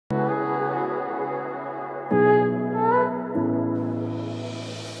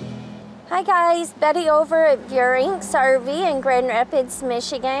Hi guys, Betty over at Veurink's RV in Grand Rapids,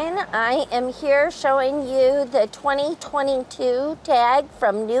 Michigan. I am here showing you the 2022 tag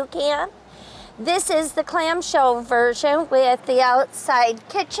from nuCamp. This is the clamshell version with the outside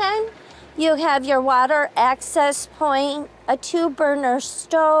kitchen. You have your water access point, a 2-burner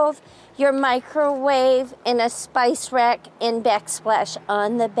stove, your microwave, and a spice rack and backsplash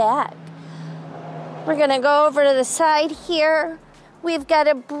on the back. We're gonna go over to the side here. We've got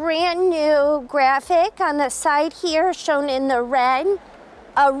a brand new graphic on the side here shown in the red,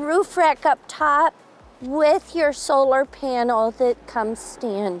 a roof rack up top with your solar panel that comes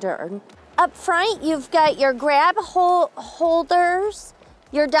standard. Up front, you've got your grab holders,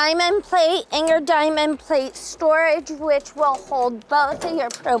 your diamond plate, and your diamond plate storage, which will hold both of your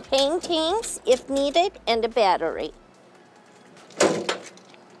propane tanks if needed and a battery.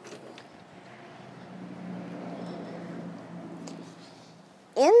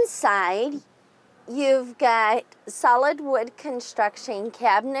 Inside, you've got solid wood construction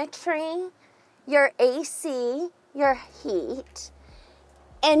cabinetry, your AC, your heat,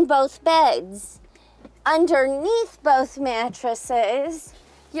 and both beds. Underneath both mattresses,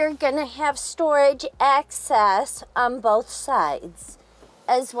 you're gonna have storage access on both sides,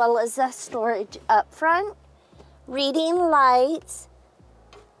 as well as a storage up front, reading lights,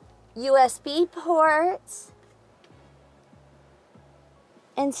 USB ports,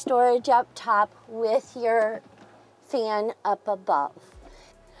 and storage up top with your fan up above.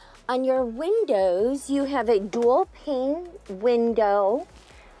 On your windows, you have a dual pane window,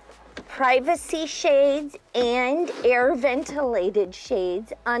 privacy shades, and air ventilated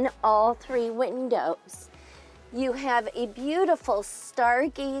shades on all 3 windows. You have a beautiful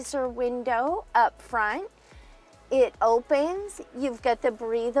stargazer window up front. It opens, you've got the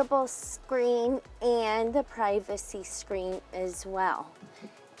breathable screen and the privacy screen as well.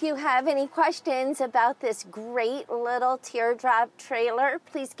 If you have any questions about this great little teardrop trailer,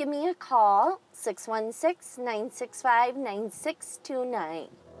 please give me a call, 616-965-9629.